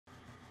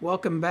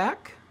Welcome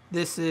back.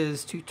 This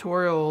is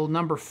tutorial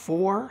number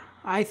 4,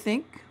 I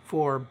think,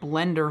 for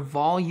Blender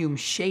volume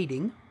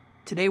shading.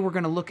 Today we're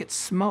going to look at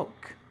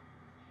smoke.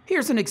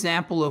 Here's an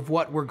example of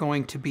what we're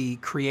going to be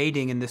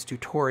creating in this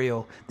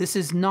tutorial. This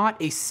is not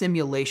a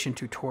simulation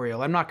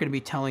tutorial. I'm not going to be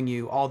telling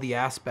you all the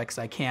aspects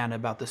I can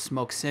about the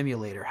smoke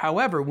simulator.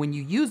 However, when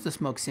you use the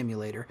smoke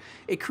simulator,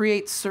 it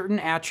creates certain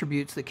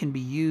attributes that can be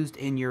used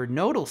in your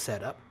nodal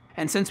setup.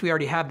 And since we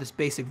already have this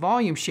basic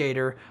volume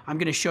shader, I'm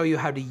going to show you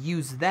how to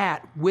use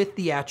that with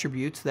the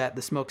attributes that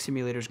the smoke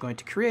simulator is going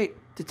to create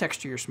to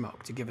texture your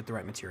smoke, to give it the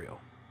right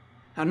material.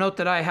 Now note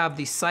that I have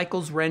the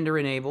cycles render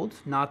enabled,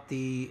 not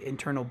the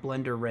internal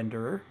Blender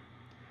renderer.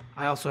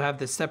 I also have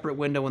this separate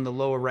window in the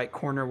lower right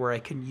corner where I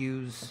can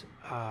use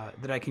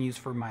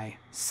for my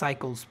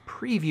cycles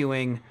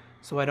previewing,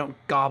 so I don't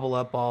gobble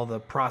up all the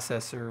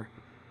processor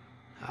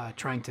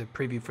trying to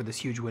preview for this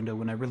huge window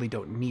when I really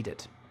don't need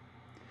it.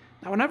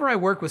 Now, whenever I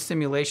work with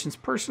simulations,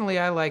 personally,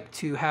 I like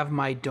to have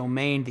my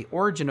domain, the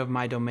origin of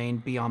my domain,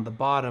 be on the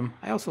bottom.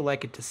 I also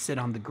like it to sit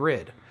on the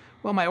grid.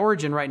 Well, my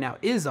origin right now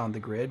is on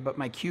the grid, but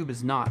my cube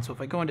is not. So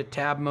if I go into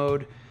tab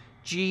mode,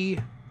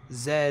 GZ1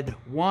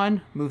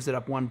 moves it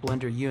up one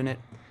Blender unit,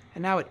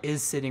 and now it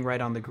is sitting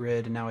right on the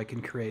grid, and now I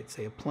can create,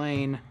 say, a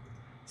plane,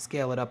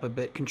 scale it up a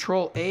bit.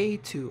 Control A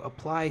to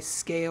apply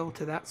scale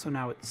to that, so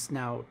now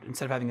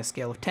instead of having a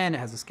scale of 10, it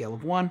has a scale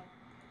of 1.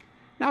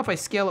 Now if I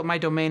scale up my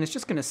domain, it's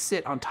just going to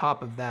sit on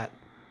top of that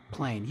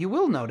plane. You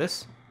will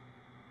notice,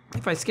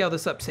 if I scale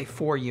this up, say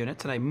 4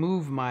 units, and I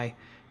move my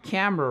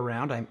camera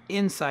around, I'm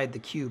inside the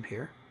cube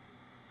here,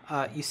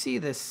 you see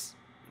this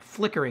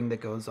flickering that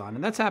goes on.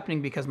 And that's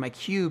happening because my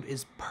cube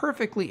is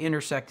perfectly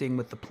intersecting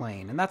with the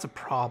plane, and that's a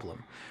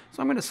problem.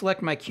 So I'm going to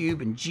select my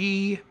cube in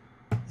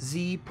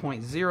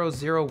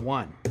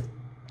GZ.001.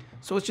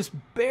 So it's just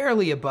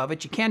barely above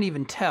it. You can't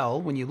even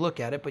tell when you look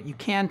at it, but you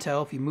can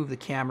tell if you move the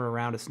camera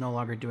around, it's no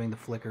longer doing the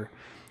flicker.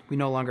 We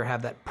no longer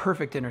have that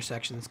perfect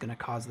intersection that's going to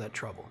cause that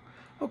trouble.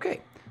 Okay,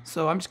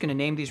 so I'm just going to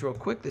name these real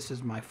quick. This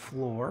is my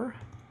floor,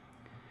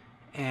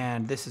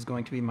 and this is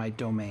going to be my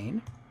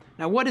domain.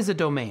 Now, what is a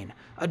domain?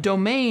 A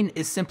domain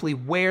is simply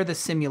where the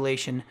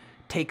simulation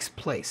takes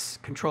place.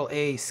 Control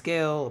A,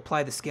 scale,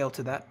 apply the scale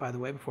to that, by the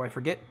way, before I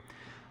forget.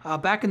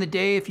 Back in the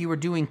day, if you were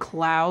doing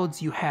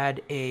clouds, you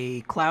had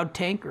a cloud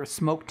tank or a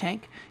smoke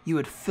tank. You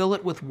would fill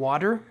it with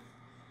water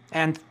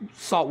and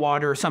salt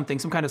water or something,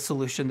 some kind of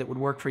solution that would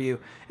work for you.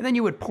 And then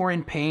you would pour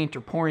in paint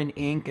or pour in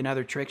ink and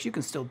other tricks. You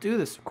can still do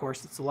this, of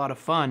course. It's a lot of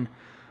fun.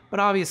 But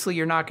obviously,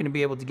 you're not going to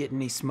be able to get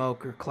any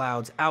smoke or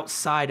clouds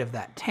outside of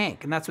that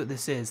tank. And that's what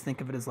this is.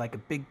 Think of it as like a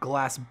big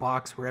glass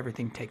box where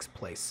everything takes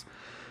place.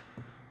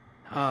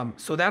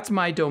 So that's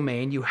my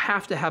domain. You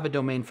have to have a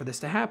domain for this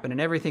to happen, and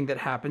everything that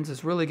happens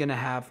is really going to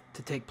have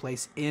to take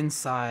place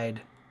inside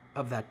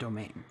of that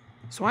domain.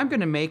 So I'm going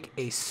to make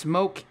a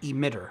smoke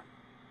emitter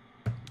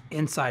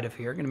inside of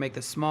here. I'm going to make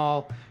this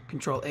small,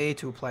 Control A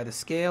to apply the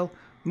scale,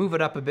 move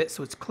it up a bit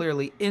so it's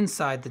clearly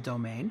inside the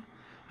domain.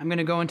 I'm going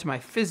to go into my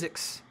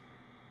physics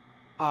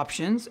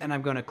options, and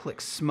I'm going to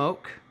click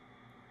smoke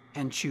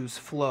and choose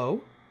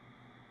flow.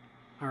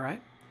 All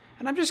right.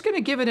 And I'm just going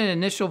to give it an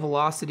initial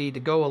velocity to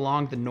go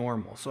along the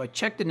normal. So I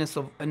checked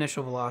initial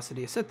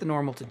velocity, I set the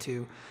normal to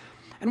 2.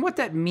 And what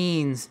that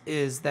means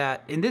is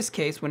that, in this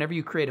case, whenever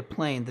you create a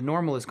plane, the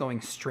normal is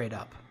going straight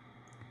up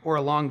or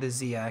along the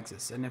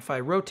z-axis. And if I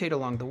rotate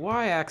along the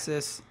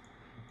y-axis,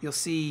 you'll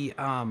see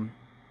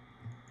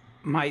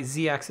my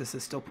z-axis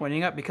is still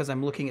pointing up because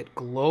I'm looking at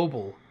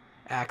global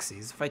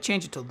axes. If I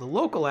change it to the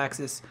local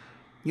axis,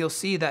 you'll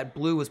see that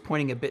blue is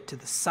pointing a bit to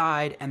the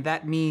side, and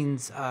that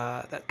means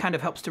that kind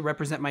of helps to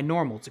represent my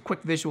normal. It's a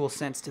quick visual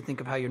sense to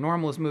think of how your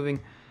normal is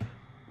moving.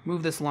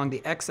 Move this along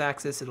the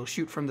x-axis, it'll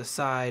shoot from the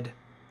side,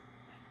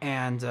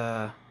 and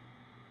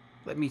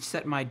let me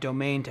set my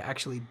domain to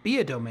actually be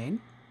a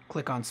domain.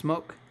 Click on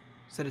smoke,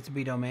 set it to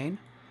be domain.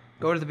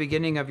 Go to the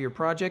beginning of your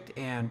project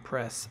and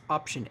press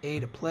Option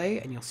A to play,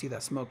 and you'll see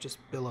that smoke just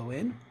billow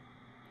in.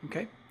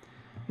 Okay.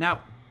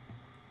 Now,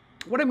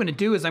 what I'm going to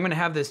do is I'm going to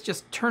have this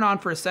just turn on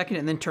for a second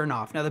and then turn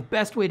off. Now, the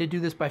best way to do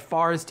this by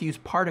far is to use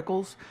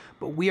particles,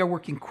 but we are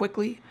working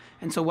quickly.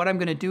 And so what I'm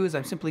going to do is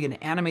I'm simply going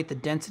to animate the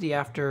density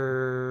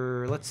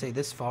after, let's say,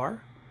 this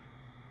far.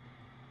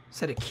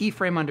 Set a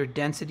keyframe under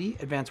density,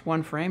 advance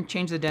 1 frame,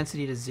 change the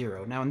density to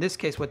 0. Now, in this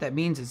case, what that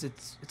means is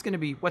it's going to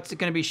be, what's it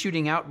going to be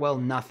shooting out? Well,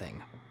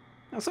 nothing.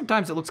 Now,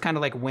 sometimes it looks kind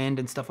of like wind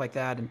and stuff like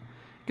that, and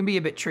it can be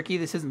a bit tricky.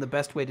 This isn't the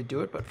best way to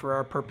do it, but for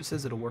our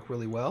purposes, it'll work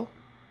really well.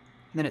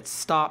 And then it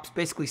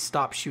basically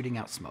stops shooting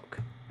out smoke.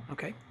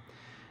 Okay.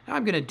 Now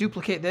I'm going to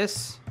duplicate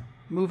this,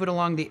 move it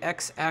along the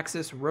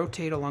x-axis,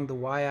 rotate along the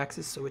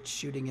y-axis so it's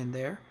shooting in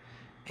there.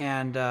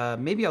 And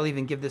maybe I'll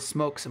even give this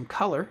smoke some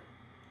color.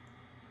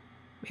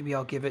 Maybe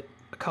I'll give it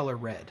a color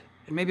red.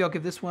 And maybe I'll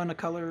give this one a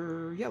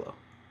color yellow.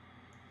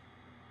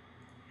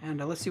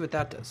 And let's see what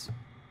that does.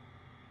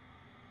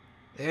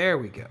 There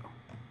we go.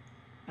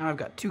 Now I've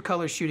got 2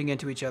 colors shooting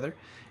into each other.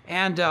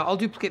 And I'll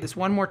duplicate this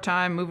one more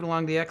time, move it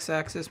along the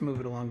x-axis, move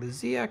it along the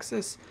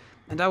z-axis,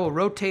 and I will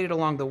rotate it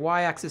along the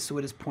y-axis so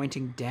it is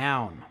pointing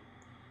down.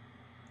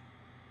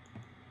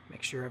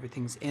 make sure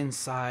everything's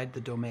inside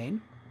the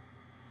domain.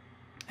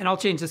 And I'll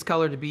change this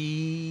color to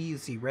be,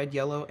 let's see, red,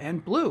 yellow,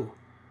 and blue.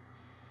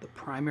 The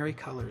primary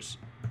colors.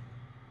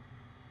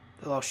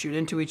 They'll all shoot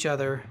into each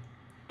other,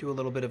 do a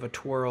little bit of a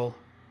twirl,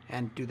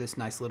 and do this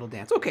nice little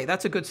dance. Okay,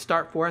 that's a good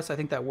start for us. I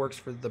think that works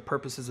for the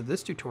purposes of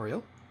this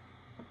tutorial.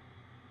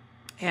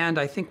 And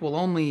I think we'll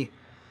only,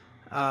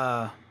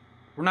 we're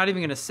not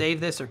even going to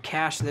save this or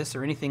cache this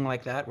or anything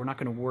like that. We're not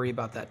going to worry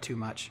about that too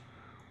much.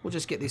 We'll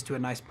just get these to a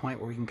nice point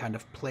where we can kind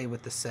of play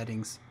with the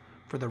settings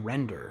for the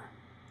render.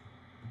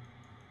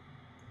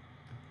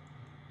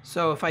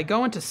 So if I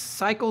go into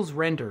Cycles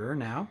Renderer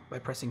now, by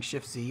pressing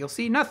Shift-Z, you'll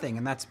see nothing,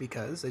 and that's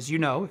because, as you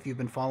know, if you've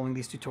been following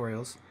these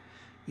tutorials,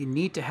 you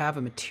need to have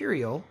a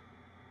material,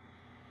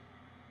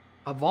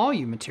 a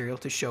volume material,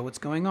 to show what's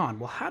going on.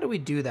 Well, how do we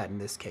do that in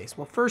this case?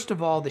 Well, first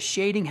of all, the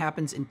shading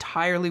happens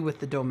entirely with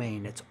the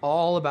domain. It's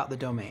all about the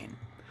domain.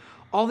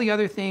 All the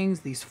other things,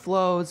 these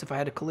flows, if I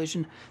had a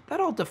collision, that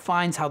all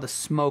defines how the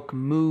smoke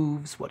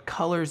moves, what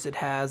colors it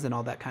has, and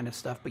all that kind of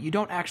stuff, but you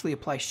don't actually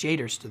apply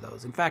shaders to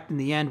those. In fact, in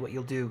the end, what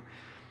you'll do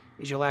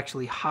is you'll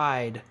actually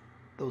hide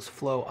those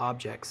flow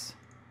objects,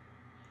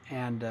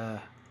 and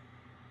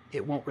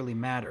it won't really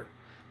matter.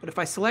 But if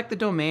I select the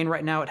domain,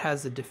 right now it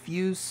has the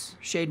diffuse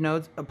shade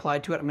node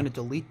applied to it. I'm going to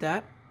delete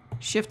that.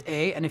 Shift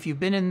A, and if you've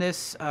been in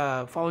this,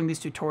 following these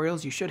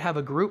tutorials, you should have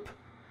a group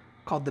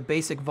called the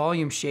Basic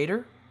Volume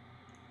Shader,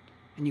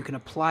 and you can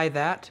apply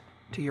that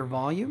to your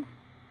volume.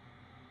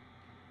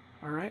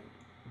 All right,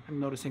 I'm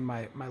noticing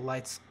my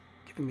light's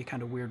giving me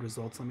kind of weird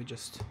results. Let me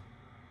just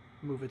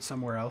move it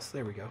somewhere else.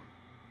 There we go.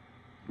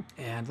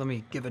 And let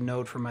me give a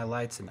node for my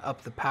lights and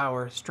up the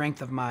power,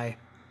 strength of my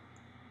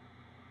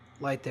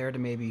light there to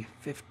maybe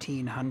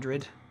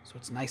 1500, so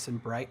it's nice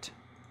and bright.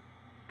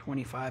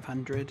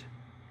 2500.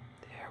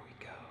 There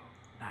we go.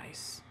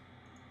 Nice.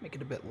 Make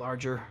it a bit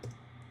larger.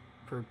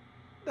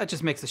 That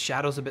just makes the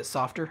shadows a bit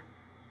softer.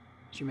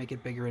 As you make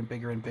it bigger and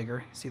bigger and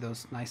bigger, see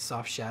those nice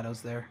soft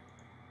shadows there.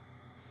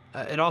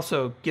 It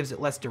also gives it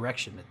less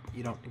direction.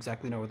 You don't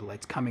exactly know where the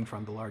light's coming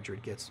from the larger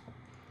it gets.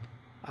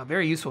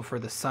 Very useful for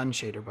the sun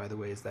shader, by the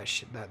way, is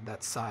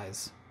that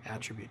size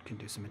attribute can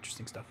do some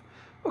interesting stuff.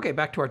 Okay,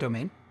 back to our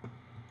domain.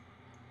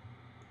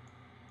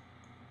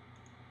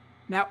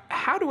 Now,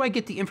 how do I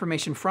get the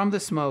information from the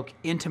smoke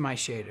into my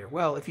shader?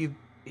 Well,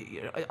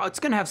 it's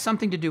going to have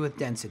something to do with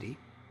density.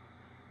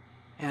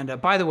 And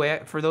by the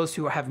way, for those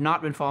who have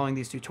not been following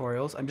these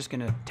tutorials, I'm just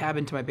going to tab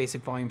into my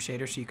basic volume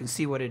shader so you can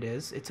see what it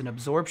is. It's an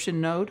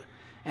absorption node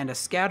and a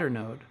scatter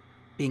node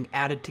being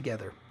added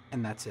together,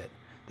 and that's it.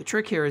 The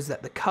trick here is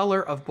that the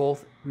color of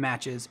both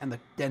matches and the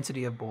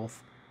density of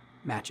both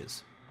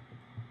matches.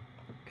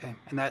 Okay,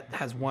 and that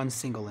has one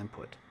single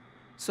input.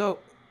 So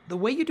the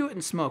way you do it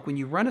in Smoke, when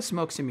you run a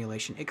smoke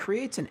simulation, it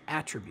creates an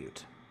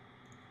attribute.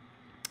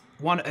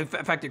 In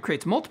fact, it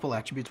creates multiple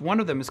attributes. One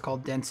of them is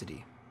called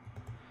density.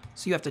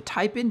 So you have to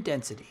type in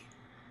density,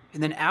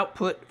 and then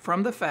output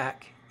from the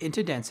FAC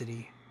into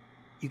density,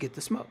 you get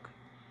the smoke.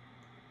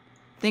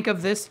 Think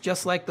of this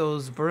just like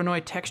those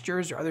Voronoi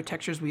textures or other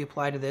textures we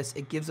apply to this.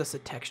 It gives us a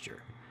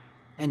texture.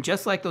 And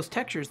just like those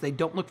textures, they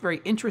don't look very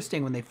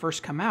interesting when they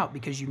first come out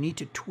because you need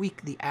to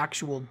tweak the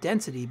actual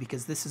density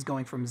because this is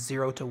going from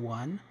 0 to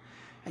 1.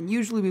 And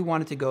usually we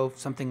want it to go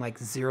something like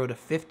 0 to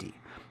 50.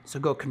 So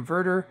go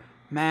Converter,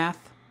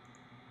 Math,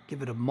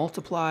 give it a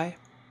multiply,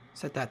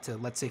 set that to,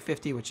 let's say,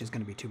 50, which is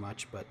going to be too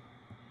much, but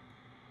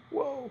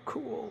whoa,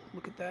 cool.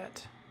 Look at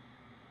that.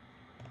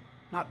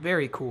 Not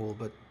very cool,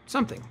 but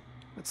something.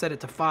 Let's set it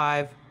to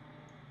 5.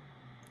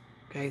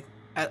 Okay.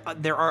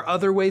 There are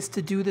other ways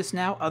to do this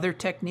now, other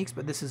techniques,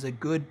 but this is a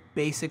good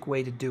basic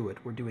way to do it.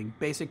 We're doing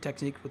basic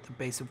techniques with the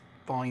basic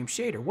volume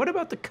shader. What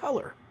about the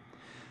color?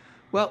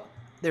 Well,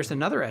 there's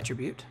another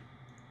attribute,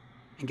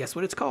 and guess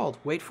what it's called?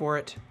 Wait for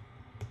it.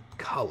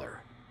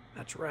 Color.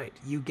 That's right.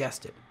 You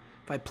guessed it.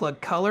 If I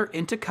plug color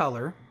into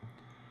color,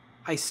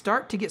 I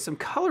start to get some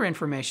color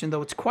information,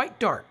 though it's quite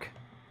dark.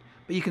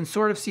 But you can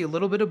sort of see a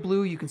little bit of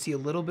blue, you can see a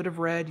little bit of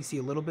red, you see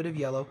a little bit of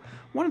yellow.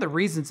 One of the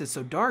reasons it's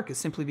so dark is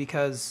simply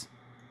because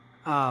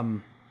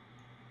my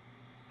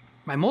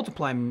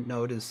multiply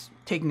node is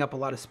taking up a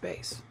lot of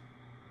space.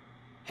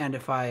 And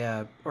if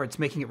or it's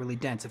making it really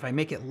dense. If I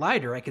make it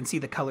lighter, I can see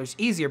the colors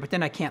easier, but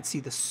then I can't see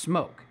the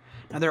smoke.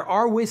 Now there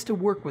are ways to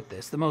work with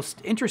this. The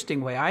most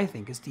interesting way, I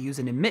think, is to use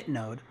an emit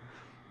node,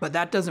 but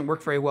that doesn't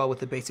work very well with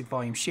the basic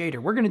volume shader.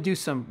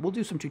 We'll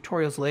do some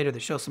tutorials later that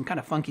show some kind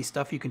of funky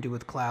stuff you can do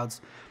with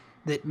clouds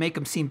that make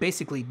them seem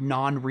basically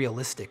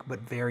non-realistic, but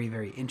very,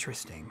 very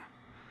interesting.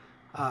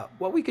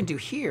 What we can do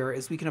here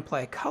is we can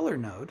apply a color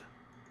node,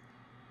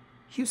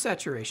 hue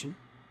saturation.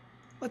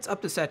 Let's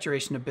up the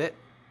saturation a bit,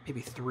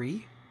 maybe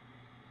 3.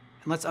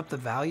 And let's up the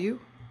value.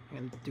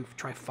 I'm going to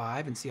try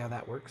 5 and see how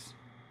that works.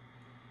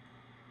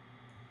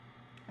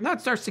 And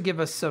that starts to give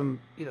us some,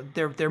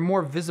 they're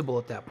more visible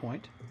at that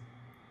point.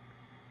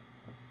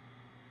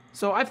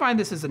 So I find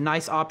this is a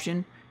nice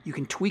option. You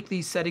can tweak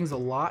these settings a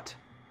lot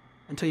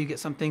until you get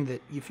something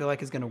that you feel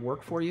like is going to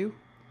work for you.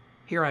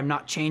 Here I'm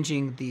not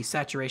changing the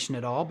saturation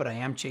at all, but I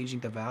am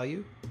changing the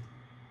value.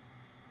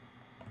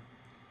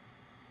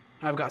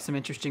 I've got some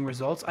interesting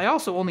results. I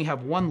also only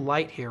have one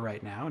light here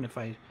right now, and if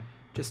I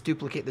just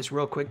duplicate this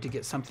real quick to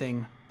get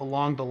something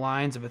along the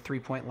lines of a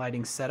 3-point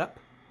lighting setup,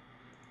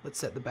 let's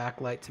set the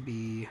backlight to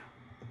be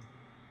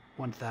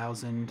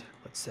 1000.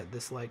 Let's set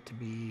this light to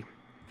be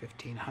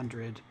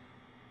 1500.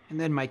 And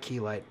then my key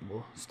light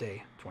will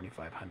stay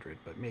 2500,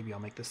 but maybe I'll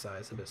make the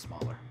size a bit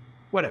smaller.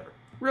 Whatever.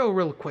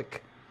 Real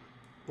quick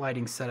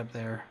lighting setup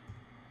there.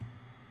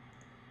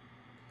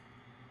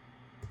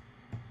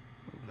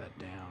 Move that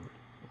down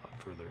a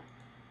lot further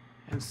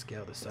and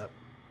scale this up.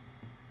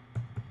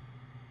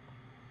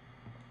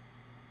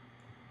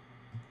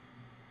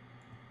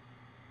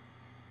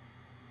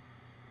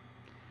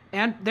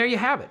 And there you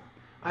have it.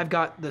 I've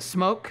got the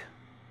smoke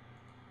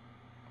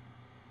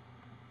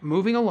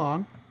moving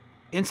along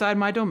inside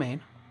my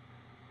domain,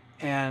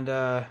 and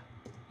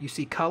you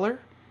see color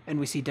and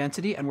we see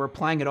density, and we're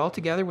applying it all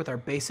together with our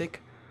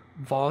basic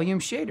volume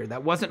shader.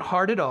 That wasn't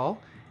hard at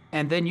all.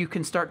 And then you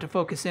can start to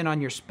focus in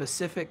on your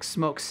specific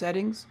smoke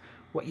settings,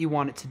 what you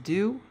want it to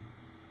do.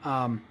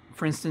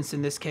 For instance,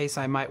 in this case,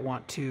 I might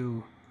want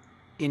to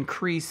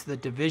increase the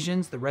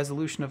divisions, the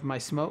resolution of my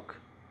smoke,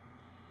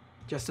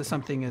 just to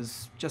something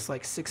as just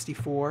like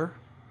 64.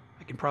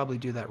 I can probably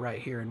do that right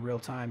here in real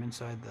time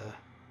inside the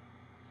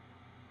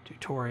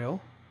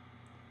tutorial.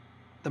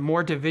 The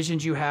more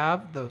divisions you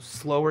have, the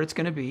slower it's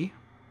going to be.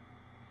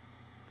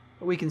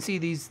 But we can see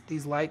these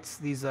lights,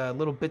 these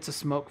little bits of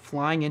smoke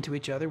flying into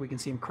each other. We can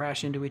see them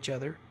crash into each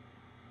other.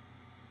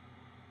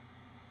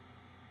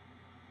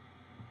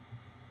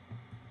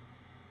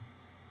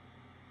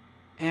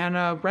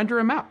 And render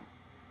them out.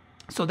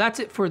 So that's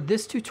it for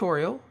this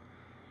tutorial.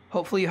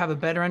 Hopefully you have a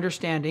better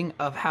understanding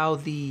of how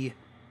the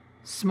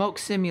smoke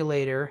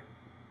simulator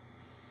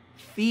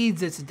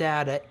feeds its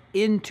data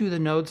into the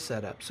node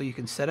setup. So you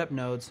can set up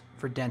nodes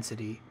for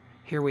density.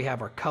 Here we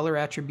have our color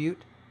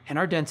attribute and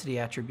our density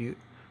attribute.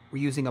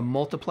 We're using a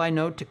multiply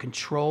node to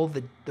control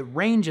the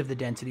range of the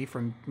density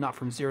from not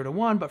from 0 to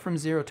 1, but from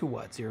 0 to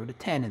what? 0 to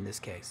 10 in this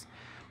case.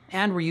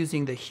 And we're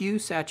using the hue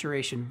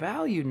saturation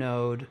value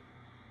node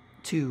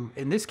to,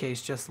 in this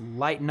case, just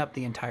lighten up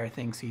the entire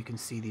thing so you can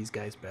see these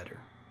guys better.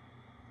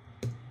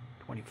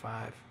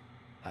 25.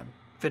 I'm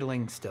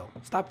fiddling still.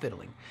 Stop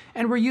fiddling.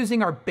 And we're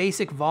using our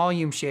basic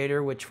volume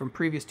shader, which from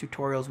previous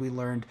tutorials we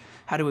learned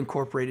how to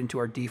incorporate into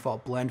our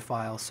default blend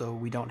file so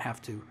we don't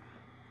have to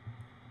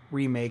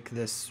remake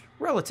this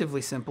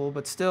relatively simple,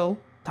 but still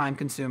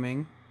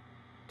time-consuming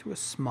to a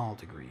small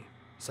degree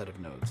set of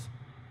nodes.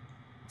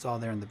 It's all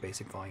there in the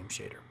basic volume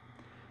shader.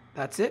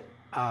 That's it.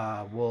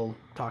 We'll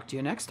talk to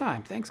you next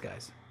time. Thanks,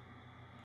 guys.